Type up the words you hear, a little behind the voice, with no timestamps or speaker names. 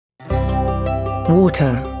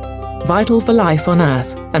Water, vital for life on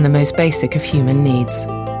Earth and the most basic of human needs.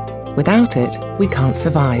 Without it, we can't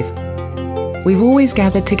survive. We've always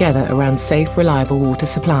gathered together around safe, reliable water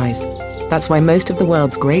supplies. That's why most of the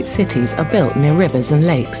world's great cities are built near rivers and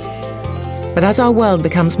lakes. But as our world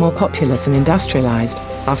becomes more populous and industrialized,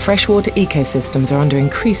 our freshwater ecosystems are under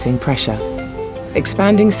increasing pressure.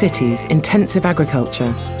 Expanding cities, intensive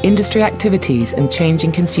agriculture, industry activities and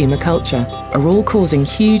changing consumer culture are all causing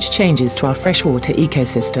huge changes to our freshwater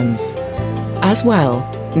ecosystems. As well,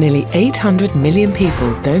 nearly 800 million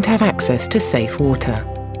people don't have access to safe water.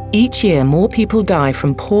 Each year, more people die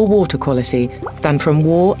from poor water quality than from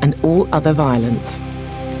war and all other violence.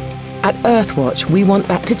 At Earthwatch, we want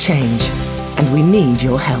that to change, and we need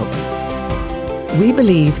your help. We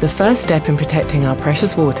believe the first step in protecting our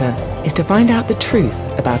precious water is to find out the truth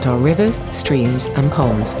about our rivers, streams and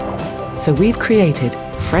ponds. So we've created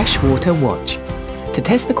FreshWater Watch to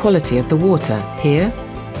test the quality of the water here,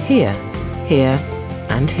 here, here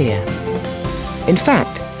and here. In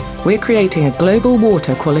fact, we're creating a global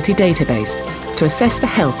water quality database to assess the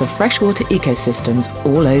health of freshwater ecosystems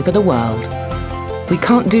all over the world. We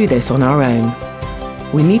can't do this on our own.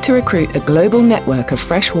 We need to recruit a global network of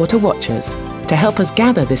freshwater watchers to help us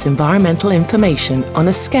gather this environmental information on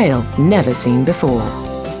a scale never seen before.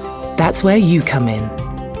 That's where you come in.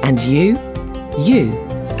 And you,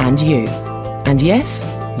 and you. And yes,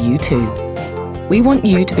 you too. We want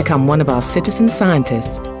you to become one of our citizen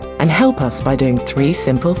scientists and help us by doing 3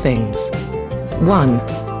 simple things. 1.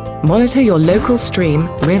 Monitor your local stream,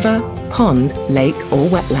 river, pond, lake or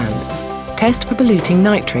wetland. Test for polluting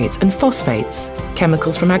nitrates and phosphates,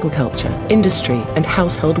 chemicals from agriculture, industry and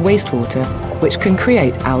household wastewater, which can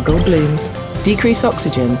create algal blooms, decrease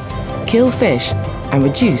oxygen, kill fish and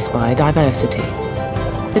reduce biodiversity.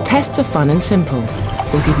 The tests are fun and simple.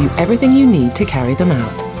 We'll give you everything you need to carry them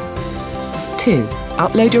out. 2.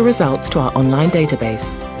 Upload your results to our online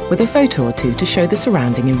database with a photo or 2 to show the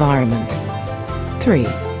surrounding environment. 3.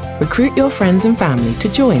 Recruit your friends and family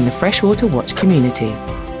to join the Freshwater Watch community.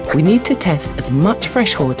 We need to test as much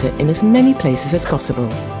freshwater in as many places as possible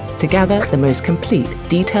to gather the most complete,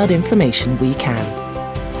 detailed information we can.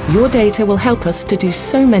 Your data will help us to do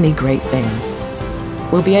so many great things.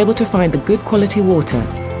 We'll be able to find the good quality water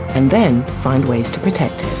and then find ways to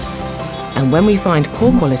protect it. And when we find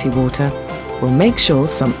poor quality water, we'll make sure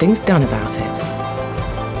something's done about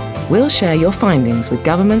it. We'll share your findings with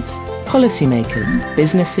governments, policymakers,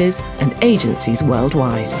 businesses and agencies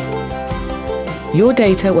worldwide. Your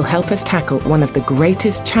data will help us tackle one of the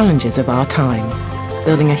greatest challenges of our time,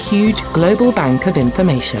 building a huge global bank of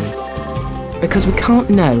information. Because we can't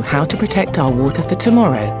know how to protect our water for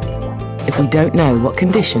tomorrow if we don't know what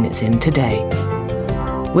condition it's in today.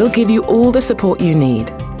 We'll give you all the support you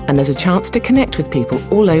need, and there's a chance to connect with people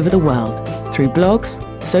all over the world through blogs,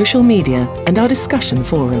 social media and our discussion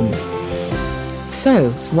forums.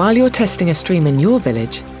 So, while you're testing a stream in your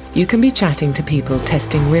village, you can be chatting to people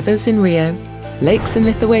testing rivers in Rio, lakes in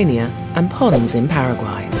Lithuania and ponds in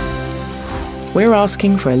Paraguay. We're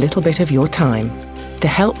asking for a little bit of your time to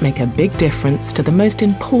help make a big difference to the most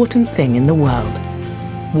important thing in the world,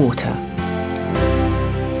 water.